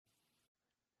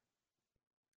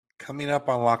Coming up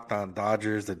on Locked On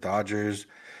Dodgers, the Dodgers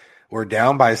were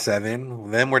down by 7,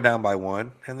 then we're down by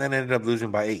 1, and then ended up losing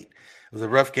by 8. It was a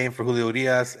rough game for Julio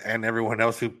Urías and everyone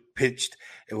else who pitched.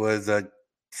 It was a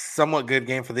somewhat good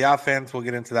game for the offense. We'll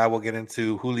get into that. We'll get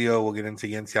into Julio. We'll get into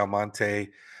Yency Almonte.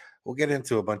 We'll get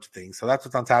into a bunch of things. So that's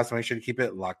what's on tap. So make sure to keep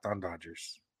it Locked On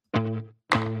Dodgers.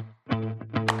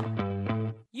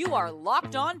 You are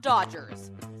Locked On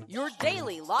Dodgers, your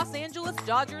daily Los Angeles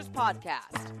Dodgers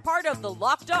podcast. Part of the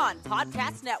Locked On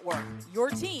Podcast Network,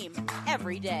 your team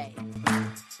every day.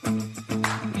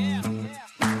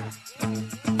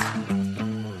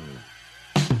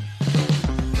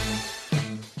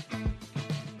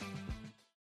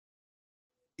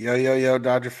 Yo,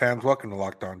 Dodger fans. Welcome to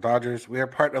Locked On Dodgers. We are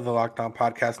part of the Locked On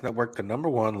Podcast Network, the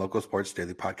 #1 local sports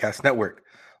daily podcast network.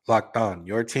 Locked On,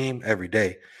 your team every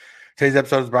day. Today's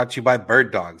episode is brought to you by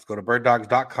Bird Dogs. Go to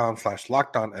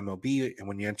birddogs.com/LockedOnMLB, and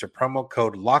when you enter promo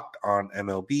code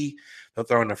LockedOnMLB, they'll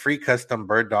throw in a free custom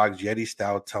Bird Dogs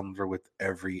Yeti-style tumbler with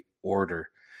every order.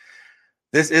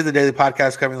 This is the daily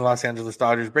podcast covering the Los Angeles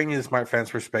Dodgers, bringing you the smart fans'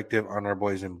 perspective on our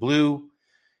boys in blue.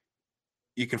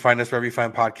 You can find us wherever you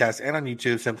find podcasts and on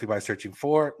YouTube simply by searching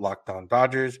for Locked On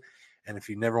Dodgers. And if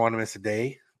you never want to miss a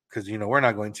day, because you know we're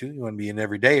not going to, you want to be an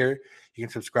everydayer, you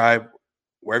can subscribe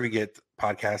wherever you get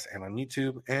podcasts and on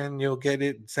YouTube, and you'll get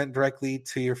it sent directly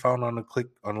to your phone on a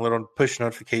little push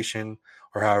notification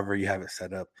or however you have it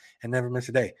set up, and never miss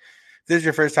a day. If this is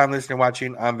your first time listening or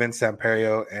watching, I'm Vince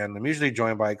Samperio, and I'm usually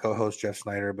joined by co-host Jeff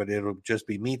Snyder, but it'll just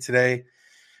be me today.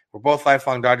 We're both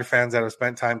lifelong Dodger fans that have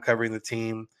spent time covering the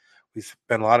team. We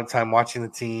spend a lot of time watching the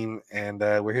team, and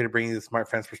we're here to bring you the smart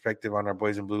fans perspective on our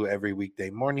boys in blue every weekday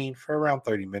morning for around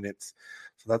 30 minutes.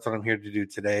 So that's what I'm here to do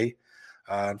today.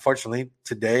 Unfortunately,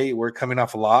 today we're coming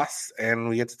off a loss, and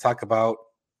we get to talk about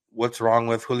what's wrong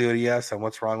with Julio Urías and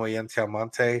what's wrong with Yency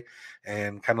Almonte,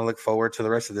 and kind of look forward to the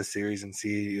rest of this series and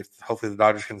see if hopefully the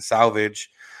Dodgers can salvage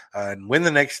and win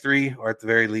the next 3, or at the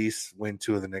very least win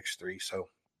 2 of the next 3. So,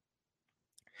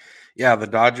 yeah, the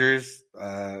Dodgers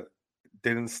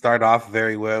didn't start off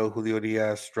very well. Julio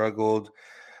Urías struggled.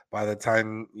 By the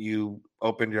time you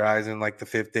opened your eyes in like the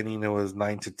 5th inning, it was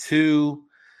 9-2.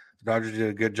 The Dodgers did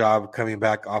a good job coming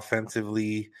back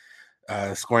offensively,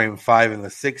 scoring 5 in the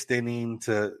 6th inning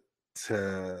to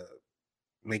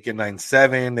make it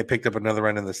 9-7. They picked up another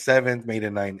run in the 7th, made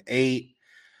it 9-8.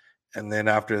 And then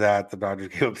after that, the Dodgers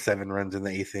gave up 7 runs in the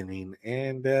 8th inning,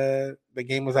 and the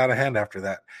game was out of hand after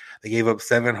that. They gave up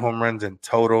 7 home runs in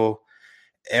total.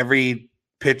 Every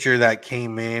pitcher that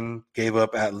came in gave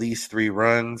up at least 3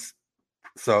 runs.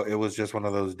 So it was just one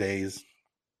of those days.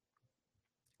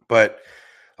 But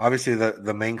obviously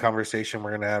the main conversation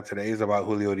we're going to have today is about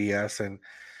Julio Urías. And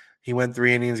he went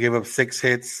 3 innings, gave up 6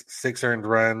 hits, 6 earned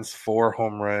runs, 4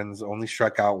 home runs, only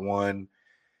struck out 1.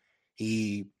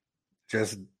 He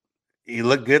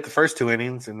looked good the first 2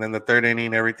 innings. And then the 3rd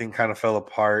inning, everything kind of fell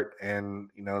apart. And,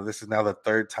 you know, this is now the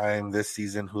 3rd time this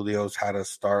season Julio's had a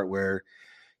start where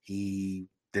he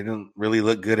didn't really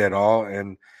look good at all,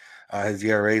 and his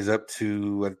ERA is up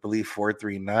to, I believe,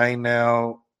 4.39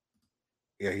 now.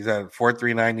 Yeah, he's at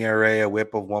 4.39 ERA, a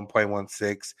WHIP of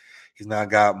 1.16. He's now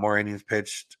got more innings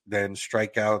pitched than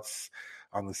strikeouts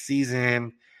on the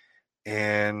season,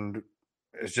 and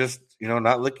it's just, you know,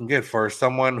 not looking good for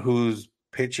someone who's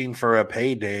pitching for a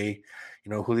payday.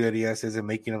 You know, Julio Urías isn't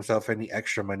making himself any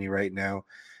extra money right now,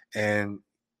 and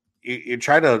you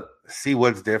try to see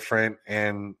what's different,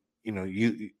 and you know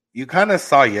you kind of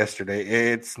saw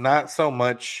yesterday. It's not so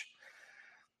much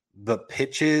the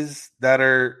pitches that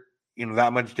are, you know,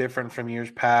 that much different from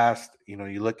years past. You know,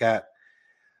 you look at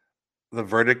the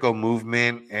vertical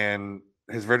movement, and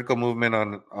his vertical movement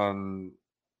on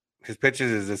his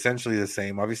pitches is essentially the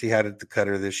same. Obviously, he had the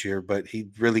cutter this year, but he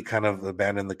really kind of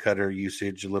abandoned the cutter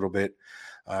usage a little bit.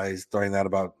 He's throwing that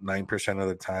about 9% of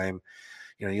the time.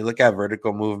 You know, you look at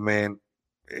vertical movement,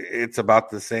 it's about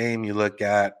the same. You look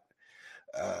at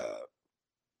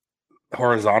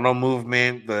horizontal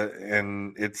movement,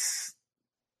 and it's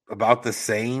about the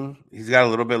same. He's got a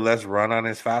little bit less run on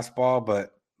his fastball,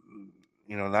 but,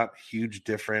 you know, not huge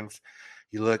difference.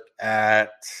 You look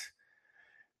at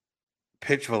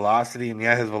pitch velocity, and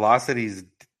yeah, his velocity is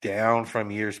down from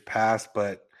years past,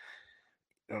 but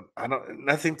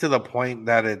nothing to the point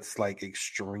that it's like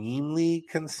extremely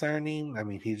concerning. I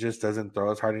mean, he just doesn't throw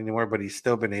as hard anymore, but he's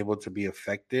still been able to be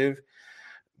effective.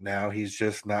 Now he's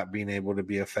just not being able to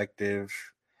be effective.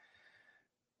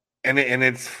 And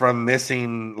it's from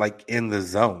missing like in the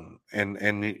zone.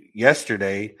 And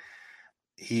yesterday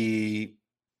he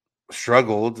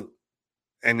struggled.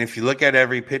 And if you look at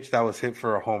every pitch that was hit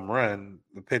for a home run,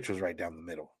 the pitch was right down the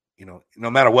middle. no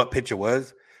matter what pitch it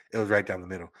was right down the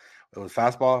middle. It was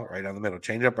fastball, right down the middle.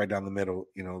 Changeup, right down the middle.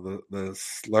 The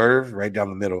slurve, right down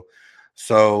the middle.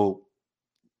 So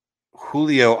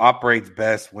Julio operates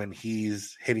best when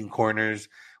he's hitting corners,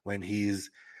 when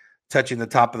he's touching the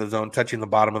top of the zone, touching the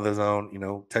bottom of the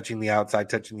zone, touching the outside,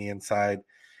 touching the inside.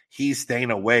 He's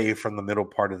staying away from the middle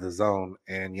part of the zone.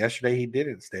 And yesterday he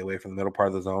didn't stay away from the middle part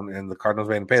of the zone, and the Cardinals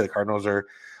made him pay. The Cardinals are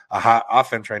a hot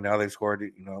offense right now. They've scored,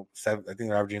 seven. I think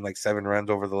they're averaging like 7 runs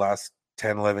over the last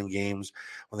 10, 11 games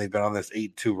when they've been on this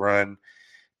 8-2 run.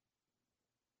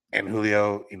 And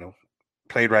Julio,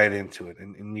 played right into it.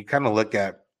 And you kind of look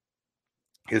at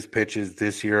his pitches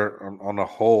this year on a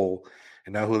whole,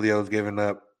 and now Julio's given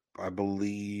up, I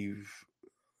believe,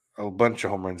 a bunch of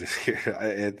home runs this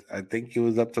year. I think he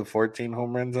was up to 14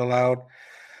 home runs allowed.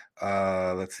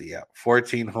 Let's see,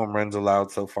 14 home runs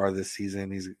allowed so far this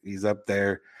season. He's up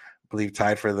there, I believe,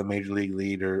 tied for the major league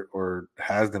lead or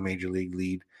has the major league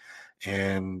lead,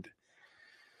 and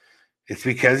it's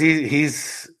because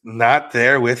he's not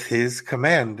there with his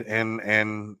command,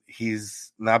 and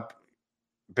he's not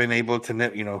been able to,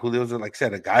 Julio's, like I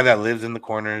said, a guy that lives in the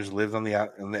corners, lives on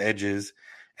the edges,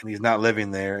 and he's not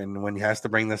living there. And when he has to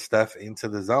bring this stuff into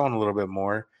the zone a little bit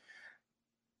more,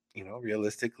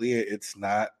 realistically, it's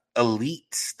not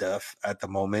elite stuff at the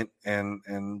moment,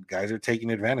 and guys are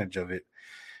taking advantage of it.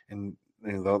 And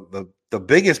the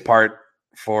biggest part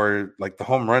for like the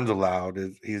home runs allowed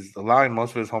is he's allowing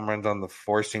most of his home runs on the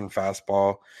four-seam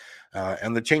fastball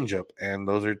and the changeup, and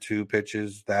those are two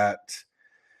pitches that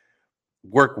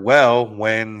work well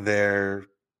when they're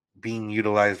being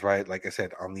utilized right, like I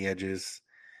said, on the edges,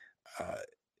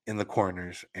 in the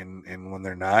corners, and when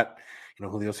they're not,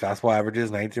 Julio's fastball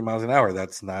averages 93 miles an hour.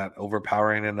 That's not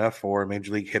overpowering enough for a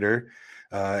major league hitter.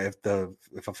 If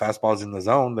a fastball is in the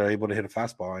zone, they're able to hit a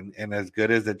fastball, and as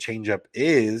good as the changeup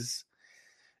is,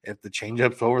 if the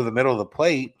changeup's over the middle of the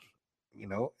plate,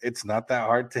 it's not that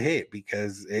hard to hit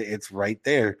because it's right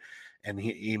there, and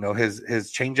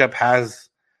his changeup has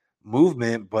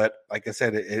movement, but like I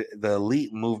said, the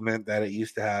elite movement that it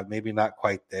used to have, maybe not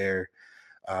quite there.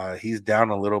 He's down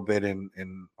a little bit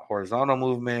in horizontal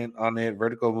movement on it.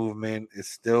 Vertical movement is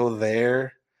still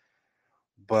there,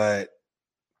 but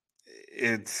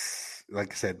it's,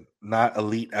 like I said, not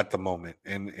elite at the moment.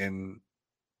 And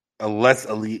a less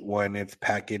elite one, it's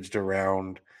packaged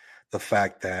around the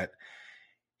fact that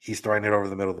he's throwing it over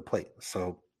the middle of the plate.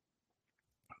 So,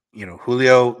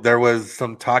 Julio, there was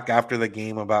some talk after the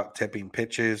game about tipping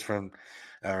pitches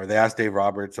or they asked Dave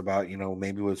Roberts about,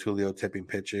 maybe was Julio tipping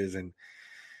pitches, and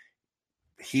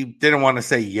he didn't want to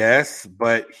say yes,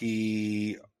 but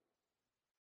he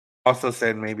also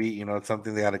said maybe, it's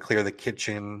something they had to clear the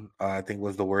kitchen, I think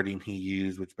was the wording he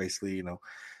used, which basically,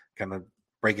 kind of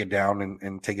break it down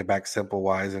and take it back simple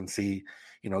wise and see,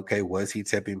 okay, was he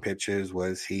tipping pitches?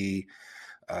 Was he,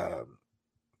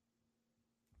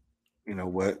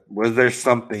 what was there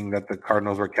something that the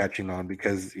Cardinals were catching on?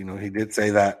 Because, he did say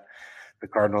that the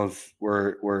Cardinals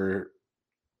were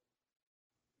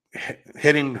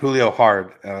hitting Julio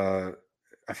hard.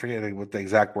 I forget what the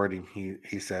exact wording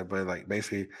he said, but like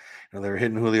basically, they were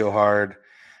hitting Julio hard,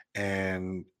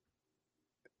 and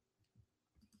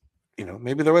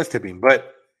maybe there was tipping,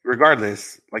 but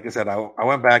regardless, like I said, I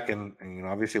went back and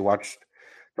obviously watched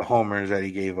the homers that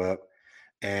he gave up,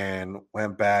 and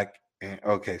went back and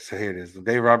okay, so here it is.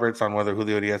 Dave Roberts on whether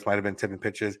Julio Urías might have been tipping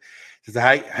pitches. Says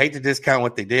I hate to discount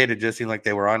what they did. It just seemed like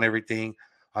they were on everything.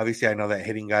 Obviously, I know that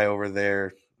hitting guy over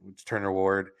there, Turner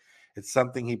Ward. It's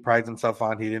something he prides himself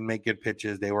on. He didn't make good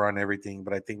pitches. They were on everything,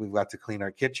 but I think we've got to clean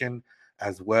our kitchen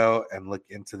as well and look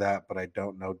into that. But I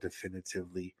don't know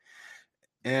definitively.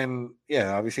 And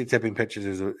yeah, obviously tipping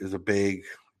pitches is a big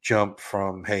jump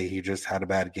from, hey, he just had a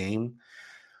bad game.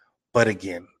 But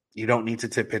again, you don't need to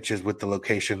tip pitches with the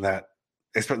location that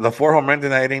the 4 home runs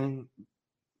in that inning,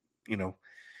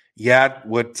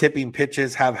 would tipping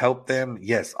pitches have helped them?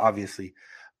 Yes, obviously.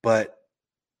 But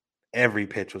every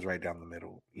pitch was right down the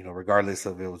middle, regardless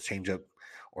of it was changeup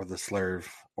or the slurve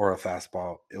or a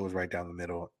fastball, it was right down the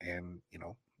middle. And,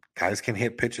 guys can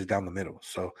hit pitches down the middle.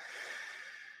 So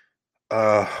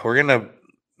we're going to,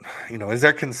 is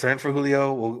there concern for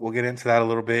Julio? We'll get into that a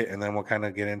little bit, and then we'll kind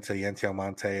of get into Yenti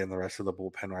Almonte and the rest of the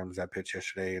bullpen arms that pitched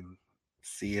yesterday and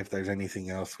see if there's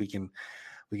anything else we can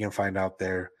find out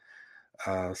there.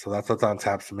 So that's what's on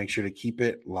tap. So make sure to keep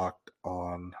it locked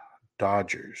on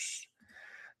Dodgers.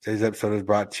 Today's episode is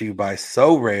brought to you by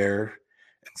So Rare.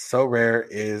 And So Rare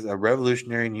is a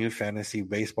revolutionary new fantasy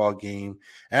baseball game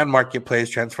and marketplace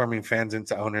transforming fans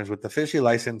into owners with officially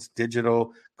licensed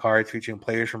digital cards featuring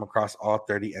players from across all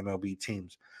 30 MLB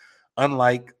teams.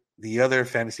 Unlike the other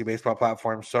fantasy baseball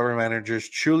platforms, Solar managers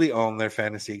truly own their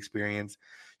fantasy experience.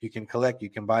 You can collect, you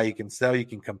can buy, you can sell, you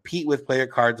can compete with player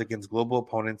cards against global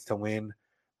opponents to win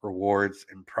rewards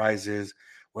and prizes.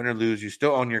 Win or lose, you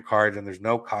still own your cards, and there's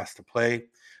no cost to play.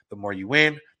 The more you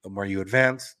win, the more you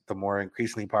advance, the more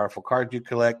increasingly powerful cards you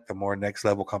collect, the more next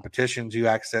level competitions you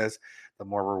access, the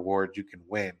more rewards you can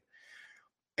win.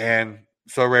 And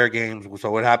so rare games. So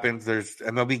what happens? There's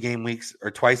MLB game weeks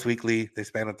or twice weekly. They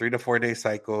span a 3 to 4 day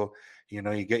cycle. You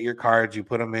get your cards, you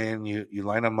put them in, you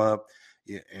line them up,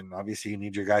 and obviously you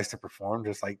need your guys to perform,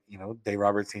 just like Dave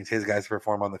Roberts needs his guys to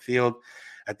perform on the field.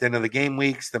 At the end of the game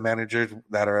weeks, the managers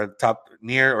that are top the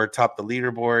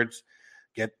leaderboards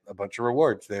get a bunch of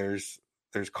rewards. There's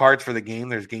cards for the game.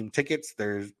 There's game tickets.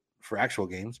 There's for actual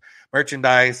games,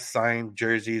 merchandise, signed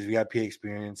jerseys, VIP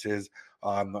experiences.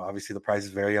 Obviously, the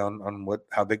prices vary on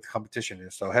how big the competition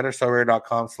is. So head to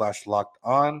sorare.com/locked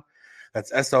on.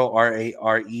 That's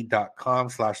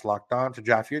SORARE.com/locked on to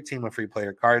draft your team of free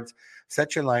player cards.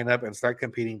 Set your lineup and start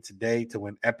competing today to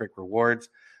win epic rewards.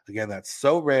 Again, that's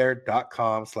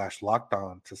sorare.com/locked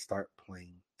on to start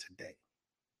playing today.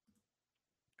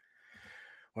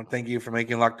 I want to thank you for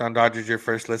making Locked On Dodgers your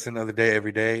first listen of the day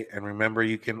every day. And remember,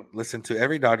 you can listen to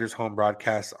every Dodgers home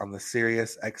broadcast on the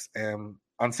SiriusXM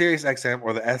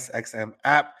or the SXM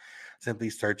app. Simply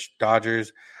search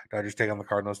Dodgers. Dodgers take on the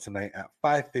Cardinals tonight at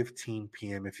 5:15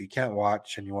 p.m. If you can't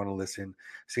watch and you want to listen,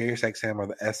 SiriusXM or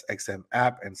the SXM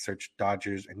app and search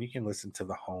Dodgers, and you can listen to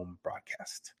the home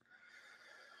broadcast.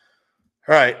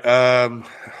 All right.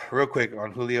 Real quick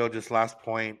on Julio, just last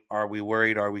point. Are we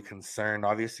worried? Are we concerned?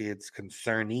 Obviously, it's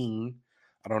concerning.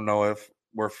 I don't know if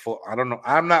we're full. I don't know.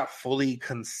 I'm not fully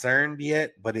concerned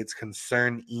yet, but it's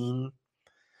concerning.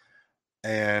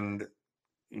 And,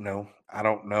 I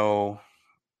don't know.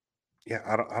 Yeah,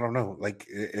 I don't know. Like,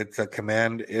 it's a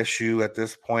command issue at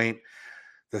this point.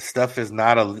 The stuff is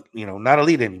not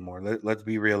elite anymore. Let's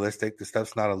be realistic. The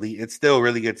stuff's not elite. It's still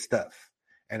really good stuff.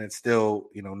 And it's still,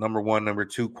 number 1, number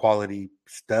 2 quality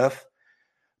stuff.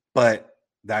 But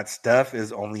that stuff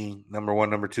is only number 1,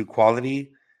 number 2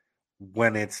 quality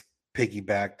when it's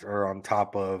piggybacked or on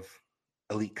top of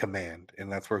elite command.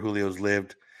 And that's where Julio's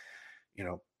lived,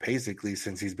 basically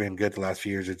since he's been good the last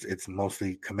few years. It's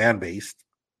mostly command based.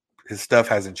 His stuff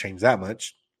hasn't changed that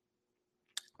much.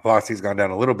 Velocity's gone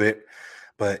down a little bit,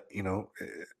 but,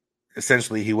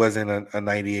 essentially he wasn't a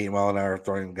 98 mile an hour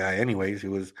throwing guy anyways. He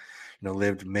was,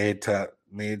 lived mid to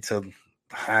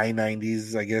high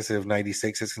 90s, I guess, if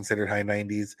 96 is considered high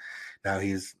 90s. Now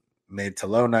he's mid to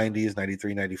low 90s,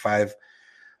 93, 95.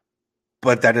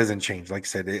 But that doesn't change. Like I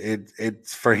said,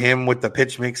 it's for him with the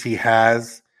pitch mix he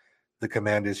has, the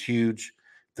command is huge.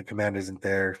 The command isn't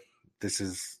there. This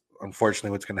is unfortunately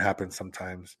what's going to happen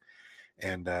sometimes.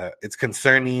 And it's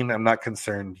concerning. I'm not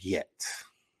concerned yet.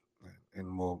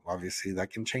 And obviously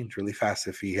that can change really fast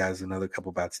if he has another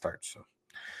couple bad starts. So.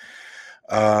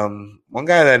 Another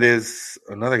guy that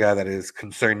is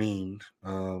concerning,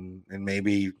 and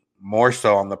maybe more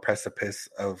so on the precipice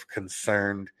of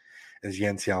concerned, is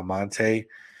Yency Almonte.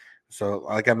 So,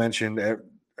 like I mentioned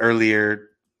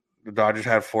earlier, the Dodgers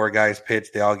had 4 guys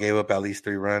pitch. They all gave up at least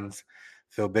 3 runs.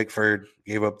 Phil Bickford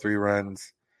gave up 3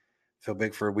 runs. Phil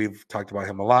Bickford, we've talked about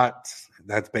him a lot.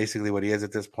 That's basically what he is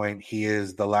at this point. He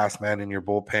is the last man in your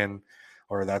bullpen,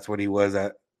 or that's what he was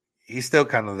at. He's still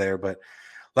kind of there, but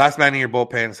last man in your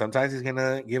bullpen. Sometimes he's going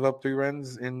to give up 3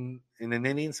 runs in an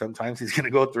inning. Sometimes he's going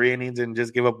to go 3 innings and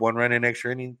just give up 1 run in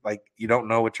extra inning. Like, you don't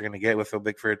know what you're going to get with Phil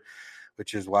Bickford,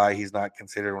 which is why he's not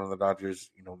considered one of the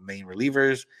Dodgers, main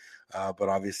relievers. But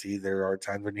obviously there are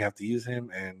times when you have to use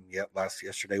him. And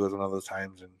yesterday was one of those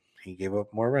times, and he gave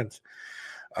up more runs.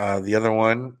 The other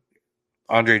one,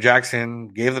 Andre Jackson,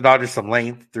 gave the Dodgers some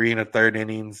length, 3 1/3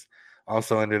 innings.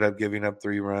 Also ended up giving up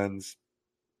 3 runs.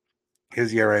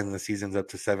 His ERA in the season's up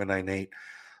to 7.98.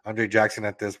 Andre Jackson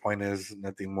at this point is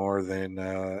nothing more than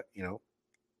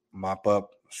mop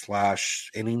up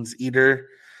 / innings eater.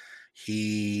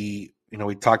 He,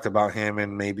 we talked about him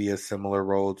in maybe a similar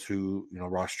role to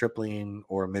Ross Stripling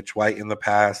or Mitch White in the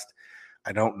past.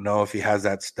 I don't know if he has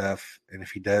that stuff, and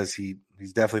if he does,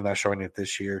 he's definitely not showing it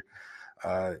this year.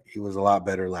 He was a lot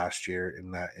better last year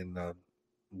in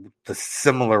the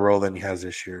similar role than he has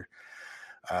this year.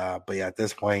 But yeah, at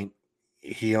this point,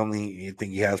 you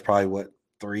think he has probably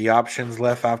 3 options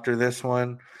left after this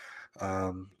one.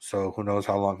 So who knows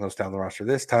how long he'll stay on the roster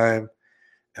this time.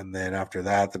 And then after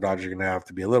that, the Dodgers are going to have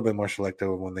to be a little bit more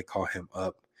selective when they call him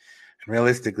up. And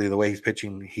realistically, the way he's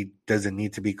pitching, he doesn't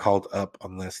need to be called up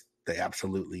unless they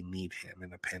absolutely need him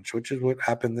in a pinch, which is what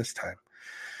happened this time.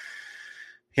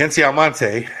 Yency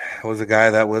Almonte was a guy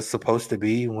that was supposed to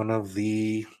be one of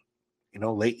the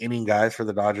late inning guys for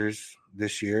the Dodgers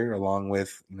this year, along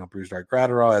with, Brusdar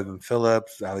Graterol, Evan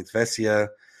Phillips, Alex Vesia.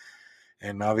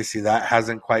 And obviously that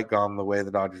hasn't quite gone the way the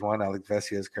Dodgers want. Alex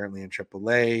Vesia is currently in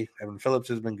AAA. Evan Phillips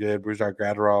has been good. Brusdar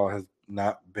Graterol has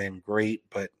not been great,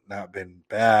 but not been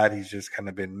bad. He's just kind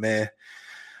of been meh.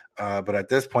 But at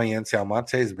this point, Yency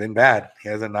Almonte has been bad. He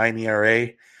has a 9 ERA.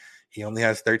 He only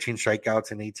has 13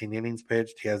 strikeouts in 18 innings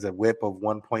pitched. He has a whip of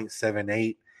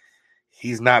 1.78.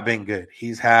 He's not been good.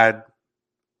 He had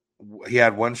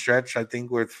one stretch, I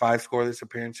think, with 5 scoreless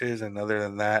appearances, and other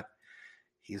than that,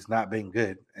 he's not been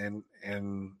good. And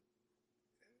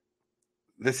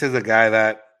this is a guy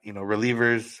that,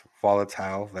 relievers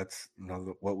volatile. That's,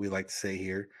 what we like to say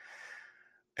here.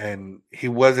 And he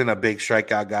wasn't a big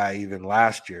strikeout guy even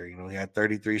last year. He had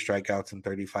 33 strikeouts in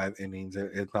 35 innings.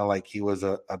 It's not like he was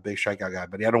a big strikeout guy,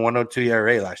 but he had a 102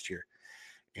 ERA last year.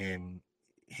 And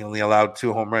he only allowed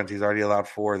 2 home runs. He's already allowed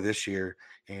 4 this year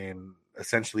in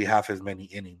essentially half as many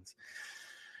innings.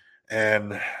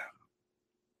 And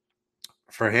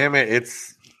for him,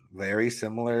 it's very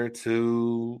similar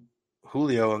to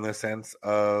Julio in the sense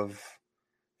of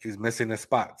he's missing his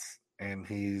spots. And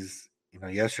he's,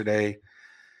 yesterday,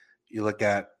 you look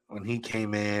at when he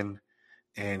came in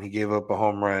and he gave up a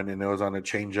home run and it was on a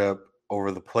changeup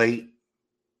over the plate.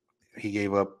 He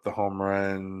gave up the home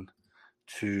run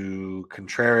to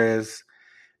Contreras.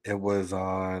 It was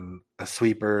on a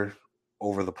sweeper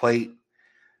over the plate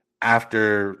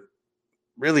after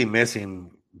really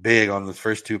missing big on the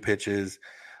first 2 pitches.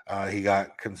 He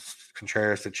got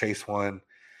Contreras to chase one,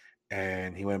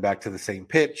 and he went back to the same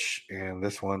pitch, and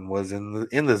this one was in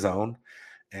the zone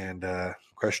and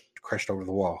crushed over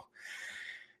the wall.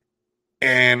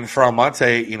 And for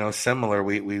Almonte, similar.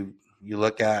 We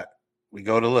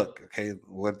go to look, okay,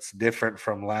 what's different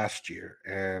from last year,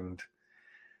 and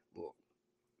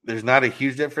there's not a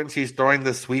huge difference. He's throwing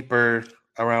the sweeper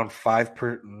around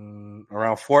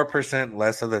 4%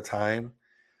 less of the time,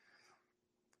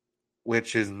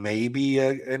 which is maybe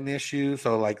an issue.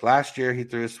 So like last year, he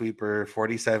threw a sweeper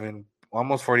 47,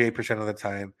 almost 48% of the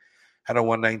time, had a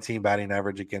 119 batting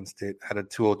average against it, had a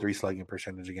 203 slugging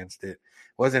percentage against it.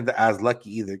 Wasn't as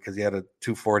lucky either because he had a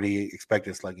 240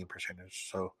 expected slugging percentage.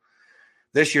 So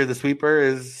this year, the sweeper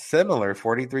is similar,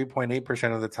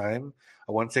 43.8% of the time,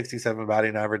 a 167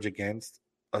 batting average against,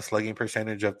 a slugging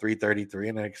percentage of 333,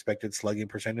 and an expected slugging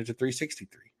percentage of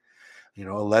 363.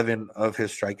 11 of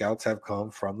his strikeouts have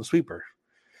come from the sweeper.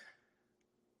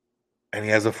 And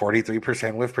he has a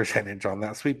 43% whiff percentage on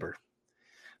that sweeper.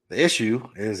 The issue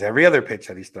is every other pitch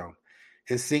that he's thrown.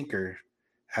 His sinker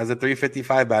has a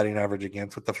 355 batting average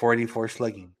against with the 484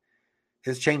 slugging.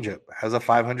 His changeup has a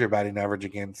 500 batting average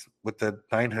against with the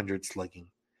 900 slugging.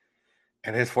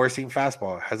 And his four-seam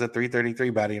fastball has a 333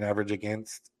 batting average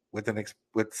against with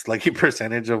slugging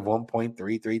percentage of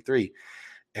 1.333.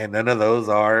 And none of those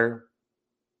are,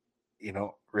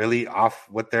 really off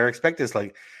what their expected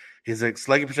slugging. His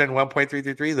slugging percentage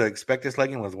 1.333. The expected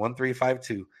slugging was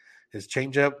 1.352. His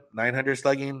changeup 900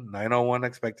 slugging, 901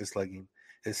 expected slugging.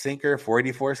 His sinker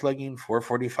 484 slugging,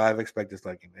 445 expected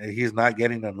slugging. And he's not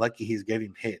getting unlucky. He's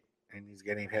getting hit, and he's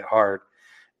getting hit hard.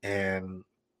 And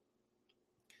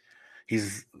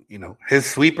he's, his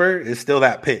sweeper is still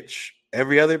that pitch.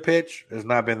 Every other pitch has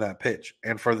not been that pitch.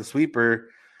 And for the sweeper,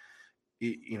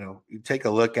 you take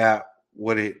a look at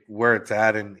where it's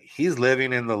at, and he's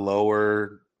living in the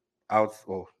lower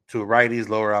to righties,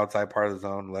 lower outside part of the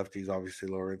zone. Lefties, obviously,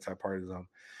 lower inside part of the zone.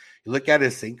 You look at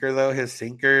his sinker, though. His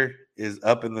sinker is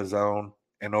up in the zone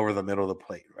and over the middle of the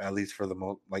plate, at least for the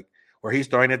most. Like where he's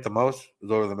throwing it the most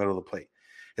is over the middle of the plate.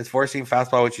 His four-seam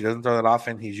fastball, which he doesn't throw that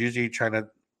often, he's usually trying to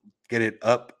get it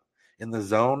up in the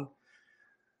zone.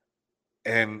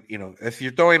 And, if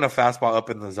you're throwing a fastball up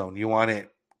in the zone, you want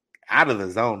it out of the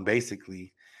zone,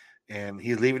 basically. And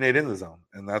he's leaving it in the zone,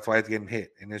 and that's why it's getting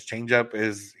hit. And his changeup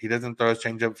he doesn't throw his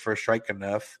changeup for a strike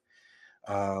enough.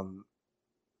 And,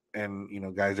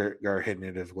 guys are hitting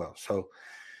it as well. So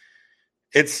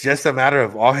it's just a matter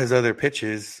of all his other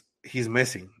pitches he's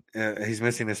missing. He's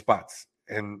missing his spots.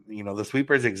 And, the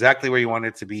sweeper is exactly where you want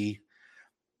it to be.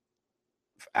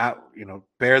 Out,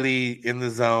 barely in the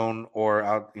zone or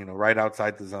out, right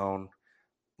outside the zone,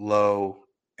 low,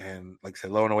 and like I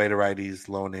said, low and away to righties,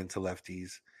 low and into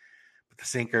lefties. But the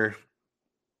sinker,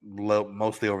 low,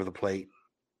 mostly over the plate.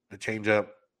 The changeup,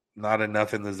 not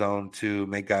enough in the zone to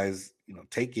make guys,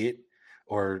 take it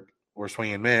or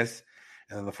swing and miss.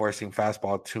 And then the four-seam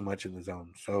fastball, too much in the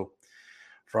zone. So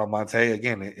for Almonte,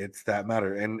 again, it's that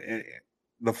matter. And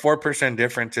the 4%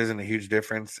 difference isn't a huge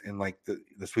difference in like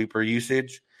the sweeper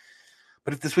usage.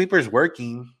 But if the sweeper is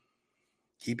working,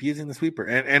 keep using the sweeper.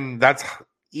 And that's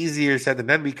easier said than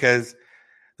done because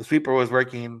the sweeper was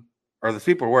working, or the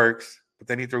sweeper works, but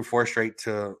then he threw 4 straight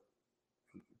to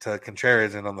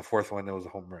Contreras, and on the 4th one, it was a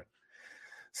home run.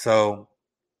 So,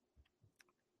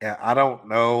 yeah, I don't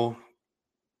know.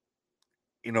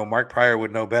 Mark Pryor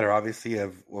would know better, obviously,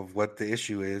 of what the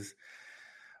issue is.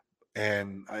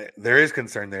 And there is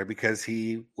concern there because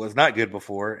he was not good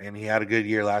before, and he had a good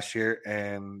year last year,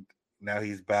 and now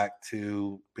he's back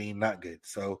to being not good.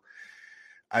 So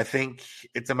I think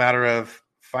it's a matter of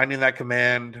finding that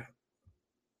command,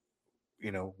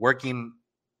 working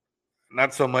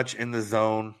not so much in the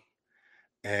zone,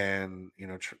 and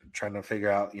trying to figure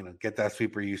out, get that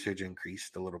sweeper usage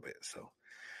increased a little bit. So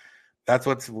that's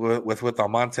what's with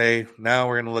Almonte. Now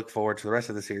we're going to look forward to the rest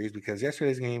of the series because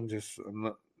yesterday's game, just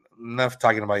enough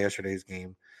talking about yesterday's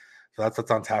game. So that's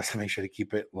what's on tap, to make sure to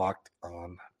keep it locked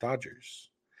on Dodgers.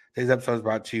 Today's episode is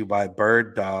brought to you by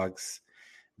Bird Dogs.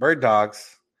 Bird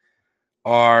Dogs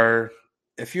are,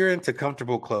 if you're into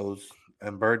comfortable clothes,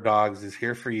 and Bird Dogs is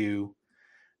here for you.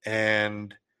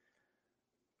 And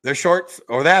they're shorts,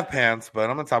 or they have pants, but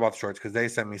I'm going to talk about the shorts because they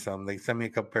sent me some. They sent me a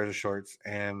couple pairs of shorts,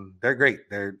 and they're great.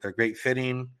 They're great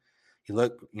fitting. You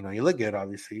look good,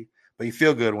 obviously, but you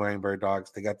feel good wearing Bird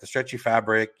Dogs. They got the stretchy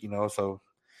fabric, so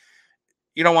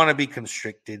you don't want to be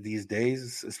constricted these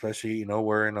days, especially,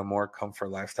 we're in a more comfort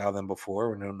lifestyle than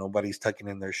before. Nobody's tucking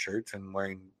in their shirts and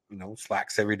wearing,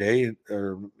 slacks every day,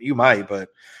 or you might, but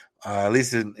at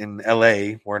least in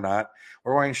LA, we're not.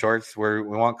 We're wearing shorts. We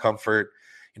want comfort.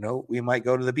 We might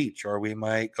go to the beach, or we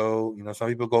might go, some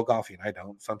people go golfing. I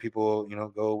don't. Some people,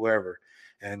 go wherever.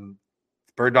 And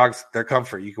Bird Dogs, they're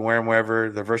comfort. You can wear them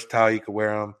wherever. They're versatile. You can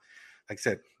wear them, like I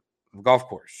said, golf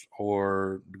course,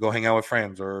 or go hang out with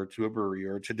friends, or to a brewery,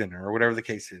 or to dinner, or whatever the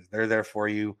case is. They're there for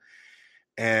you.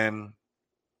 And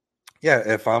yeah,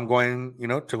 if I'm going, to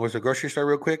go to the grocery store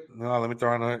real quick, let me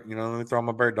throw on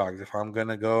my Bird Dogs. If I'm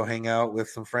gonna go hang out with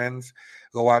some friends,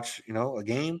 go watch, a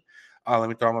game, let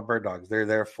me throw on my Bird Dogs. They're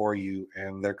there for you,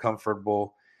 and they're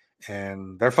comfortable,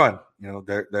 and they're fun.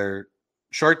 They're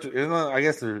short. I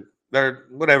guess they're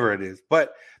whatever it is.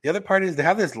 But the other part is they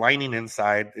have this lining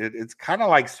inside. It's kind of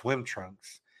like swim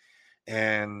trunks,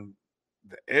 and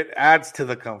it adds to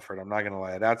the comfort. I'm not gonna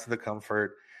lie, it adds to the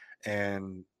comfort.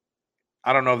 And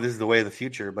I don't know if this is the way of the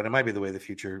future, but it might be the way of the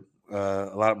future.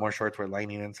 A lot more shorts with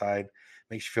lining inside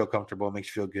makes you feel comfortable, makes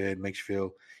you feel good, makes you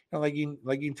feel like you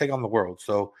can take on the world.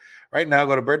 So right now,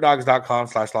 go to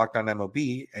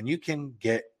birddogs.com/lockedonmlb, and you can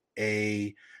get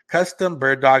a custom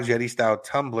Bird Dogs Yeti style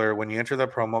tumbler when you enter the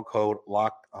promo code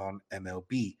Locked On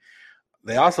MLB.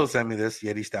 They also sent me this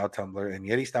Yeti style tumbler, and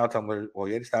Yeti style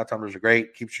tumblers are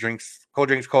great. Keeps your cold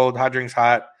drinks cold, hot drinks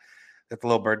hot. Got the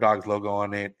little Bird Dogs logo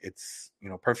on it. It's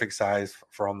perfect size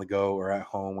for on the go or at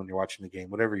home when you're watching the game,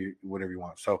 whatever you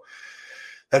want. So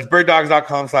that's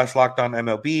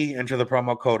birddogs.com/lockedonmlb. Enter the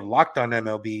promo code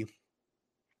LockedOnMLB.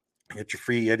 Get your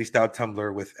free Yeti style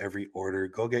tumbler with every order.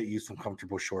 Go get you some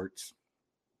comfortable shorts.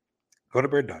 Go to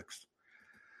Bird Dogs.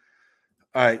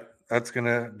 All right, that's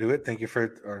gonna do it. Thank you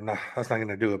for, or no, that's not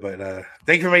gonna do it. But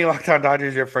thank you for making Locked On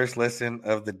Dodgers your first listen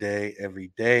of the day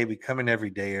every day. Become an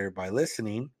everydayer by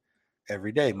listening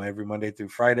every day, every Monday through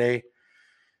Friday,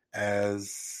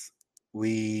 as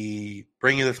we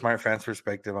bring you the smart fans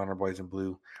perspective on our boys in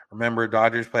blue. Remember,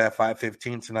 Dodgers play at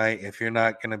 5:15 tonight. If you're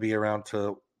not going to be around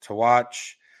to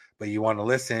watch, but you want to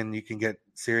listen, you can get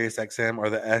Sirius XM or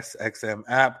the SXM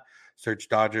app. Search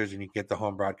Dodgers, and you get the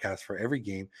home broadcast for every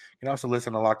game. You can also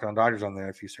listen to Locked On Dodgers on there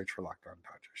if you search for Locked On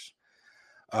Dodgers.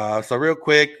 So real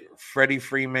quick, Freddie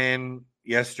Freeman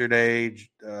yesterday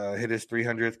hit his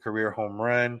 300th career home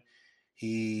run.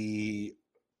 He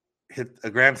hit a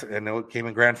grand, and it came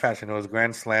in grand fashion. It was a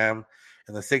grand slam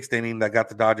in the 6th inning that got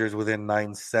the Dodgers within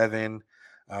 9-7.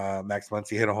 Max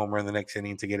Muncy hit a homer in the next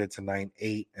inning to get it to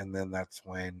 9-8, and then that's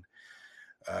when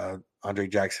Andre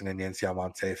Jackson and Yancy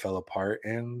Almonte fell apart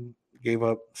and gave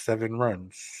up 7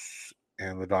 runs,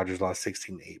 and the Dodgers lost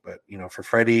 16-8. But for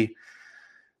Freddie,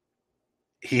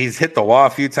 he's hit the wall a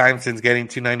few times since getting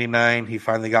 299. He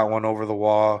finally got one over the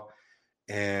wall,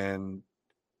 and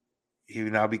he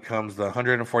now becomes the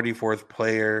 144th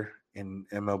player in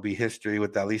MLB history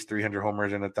with at least 300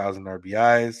 homers and 1,000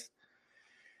 RBIs.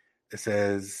 It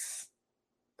says,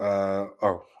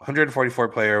 144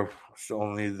 player, so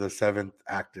only the 7th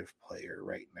active player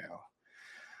right now.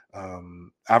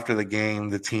 After the game,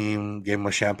 the team gave him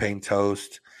a champagne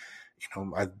toast.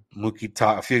 Mookie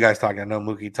talked. A few guys talked. I know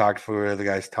Mookie talked. 4 other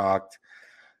guys talked.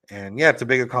 And yeah, it's a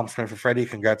big accomplishment for Freddie.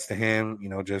 Congrats to him.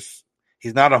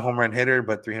 He's not a home run hitter,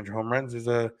 but 300 home runs is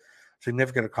a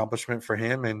significant accomplishment for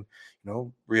him. And,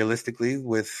 realistically,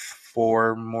 with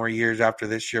 4 more years after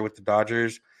this year with the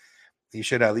Dodgers, he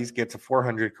should at least get to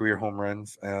 400 career home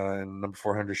runs, and number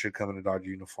 400 should come in a Dodger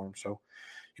uniform. So,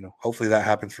 hopefully that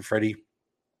happens for Freddie.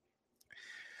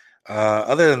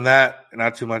 Other than that,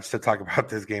 not too much to talk about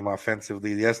this game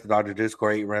offensively. Yes, the Dodgers did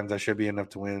score 8 runs. That should be enough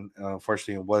to win.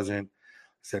 Unfortunately, it wasn't.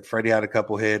 I said Freddie had a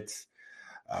couple hits.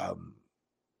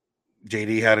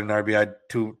 JD had an RBI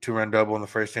two-run double in the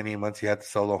first inning. Once he had the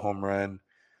solo home run.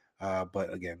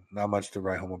 But again, not much to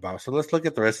write home about. So let's look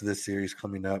at the rest of this series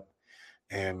coming up,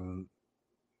 and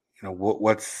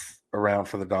what's around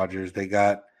for the Dodgers. They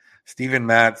got Steven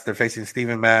Matz. They're facing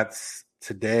Steven Matz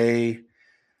today.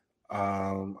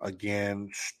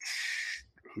 Against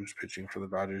who's pitching for the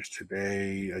Dodgers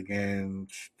today?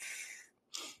 Against,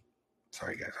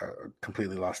 sorry guys, I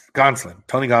completely lost.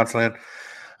 Tony Gonsolin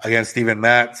against Steven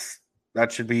Matz.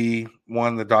 That should be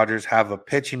one. The Dodgers have a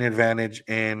pitching advantage,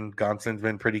 and Gonsolin's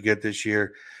been pretty good this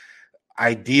year.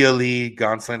 Ideally,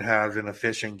 Gonsolin has an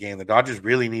efficient game. The Dodgers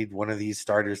really need one of these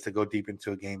starters to go deep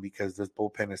into a game because this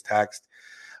bullpen is taxed.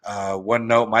 One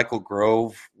note, Michael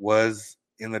Grove was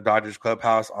in the Dodgers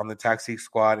clubhouse on the taxi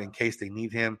squad in case they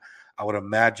need him. I would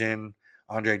imagine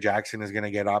Andre Jackson is going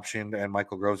to get optioned and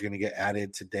Michael Grove is going to get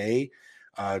added today.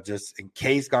 Just in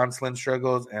case Gonsolin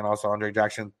struggles, and also Andre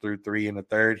Jackson threw 3 in the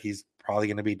third. He's probably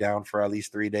going to be down for at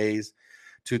least 3 days,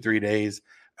 2-3 days,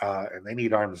 and they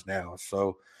need arms now.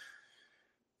 So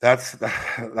that's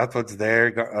what's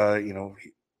there.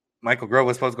 Michael Grove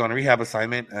was supposed to go on a rehab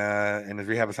assignment, and his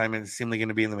rehab assignment is seemingly going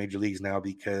to be in the major leagues now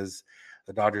because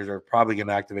the Dodgers are probably going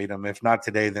to activate him. If not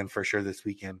today, then for sure this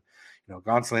weekend.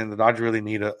 Gonsolin, the Dodgers really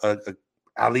need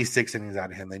at least 6 innings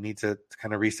out of him. They need to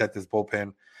kind of reset this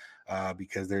bullpen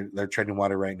because they're treading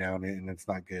water right now, and it's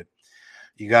not good.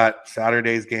 You got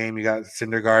Saturday's game. You got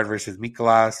Syndergaard versus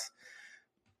Mikolas.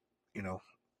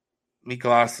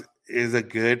 Mikolas is a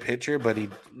good pitcher, but he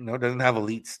doesn't have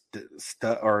elite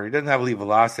or he doesn't have elite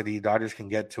velocity. Dodgers can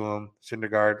get to him.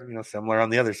 Syndergaard, similar on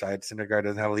the other side. Syndergaard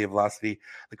doesn't have elite velocity.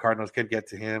 The Cardinals could get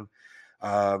to him.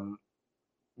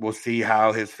 We'll see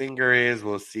how his finger is.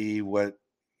 We'll see what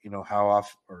how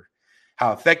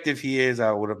effective he is.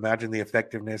 I would imagine the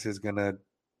effectiveness is going to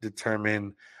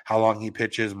determine how long he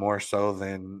pitches more so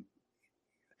than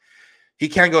he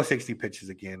can go 60 pitches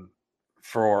again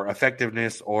for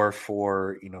effectiveness or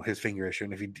for his finger issue.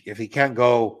 And if he can't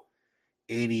go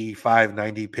 85,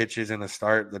 90 pitches in a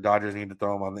start, the Dodgers need to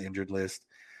throw him on the injured list.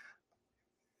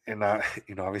 And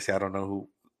obviously I don't know who.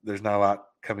 There's not a lot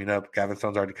coming up. Gavin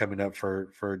Stone's already coming up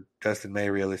for Dustin May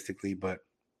realistically, but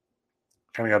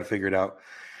kind of got to figure it out.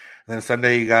 And then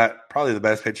Sunday you got probably the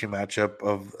best pitching matchup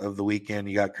of the weekend.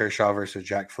 You got Kershaw versus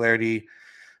Jack Flaherty.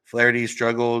 Flaherty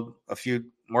struggled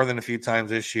more than a few times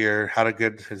this year. Had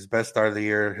his best start of the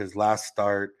year, his last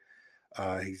start.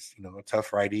 He's a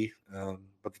tough righty,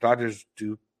 but the Dodgers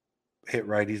do hit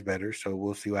righties better, so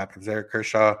we'll see what happens there.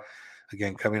 Kershaw,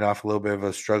 again, coming off a little bit of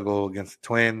a struggle against the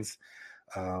Twins,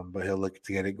 but he'll look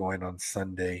to get it going on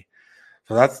Sunday.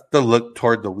 So that's the look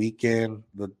toward the weekend.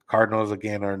 The Cardinals,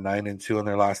 again, are 9-2 in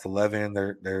their last 11.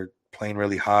 They're playing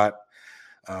really hot.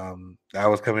 That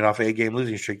was coming off an 8-game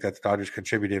losing streak that the Dodgers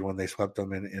contributed when they swept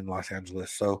them in Los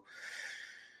Angeles. So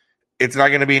it's not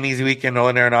going to be an easy weekend.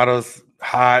 Nolan Arenado's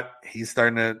hot. He's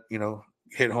starting to,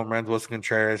 hit home runs. Wilson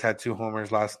Contreras had 2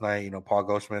 homers last night. Paul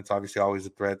Goldschmidt's obviously always a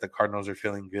threat. The Cardinals are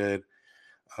feeling good.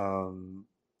 And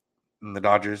the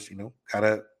Dodgers,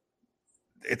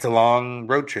 it's a long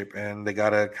road trip and they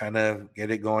got to kind of get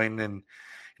it going. And,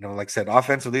 like I said,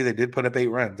 offensively, they did put up 8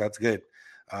 runs. That's good.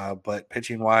 But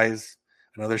pitching wise,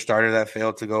 another starter that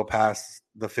failed to go past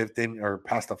the 5th inning or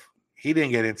he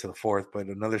didn't get into the 4th, but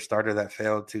another starter that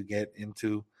failed to get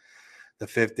into the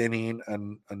 5th inning,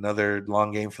 and another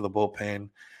long game for the bullpen.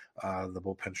 The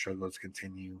bullpen struggles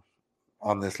continue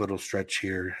on this little stretch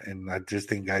here. And I just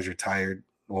think guys are tired.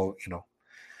 Well,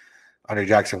 Andre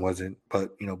Jackson wasn't,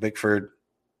 but, Bickford,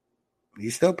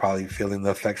 he's still probably feeling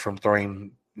the effects from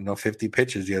throwing, 50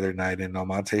 pitches the other night. And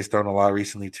Almonte's thrown a lot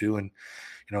recently too. And,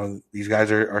 these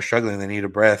guys are struggling. They need a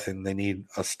breath and they need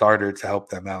a starter to help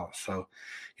them out. So,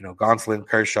 Gonsolin,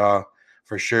 Kershaw,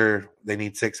 for sure, they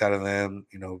need 6 out of them.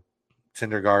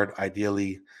 Syndergaard,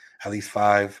 ideally, at least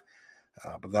 5.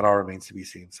 But that all remains to be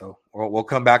seen. So we'll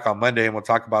come back on Monday and we'll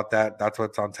talk about that. That's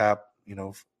what's on tap,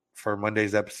 for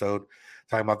Monday's episode,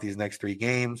 talking about these next 3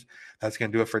 games. That's going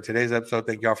to do it for today's episode.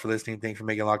 Thank you all for listening. Thanks for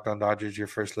making Locked On Dodgers your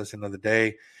first listen of the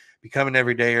day. Become an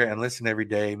everydayer and listen every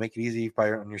day. Make it easy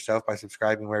on yourself by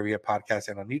subscribing wherever you get podcasts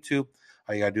and on YouTube.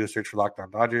 All you got to do is search for Locked On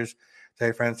Dodgers. Tell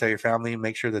your friends, tell your family.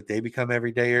 Make sure that they become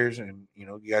everydayers, and,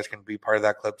 you guys can be part of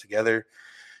that club together.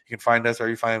 You can find us, or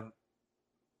you find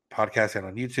podcasts and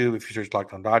on YouTube. If you search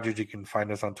Locked On Dodgers, you can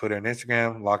find us on Twitter and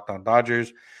Instagram, Locked On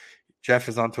Dodgers. Jeff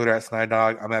is on Twitter at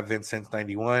Snydog. I'm at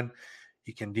Vincent91.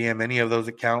 You can DM any of those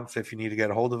accounts if you need to get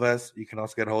a hold of us. You can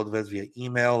also get a hold of us via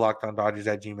email,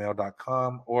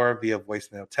 lockedondodgers@gmail.com, or via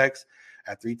voicemail text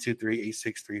at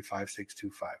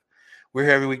 323-863-5625. We're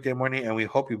here every weekday morning, and we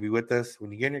hope you'll be with us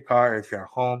when you get in your car or if you're at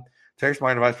home. Terry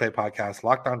Smart Advice Play Podcast,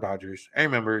 Locked On Dodgers. And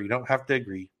remember, you don't have to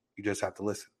agree. You just have to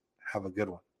listen. Have a good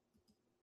one.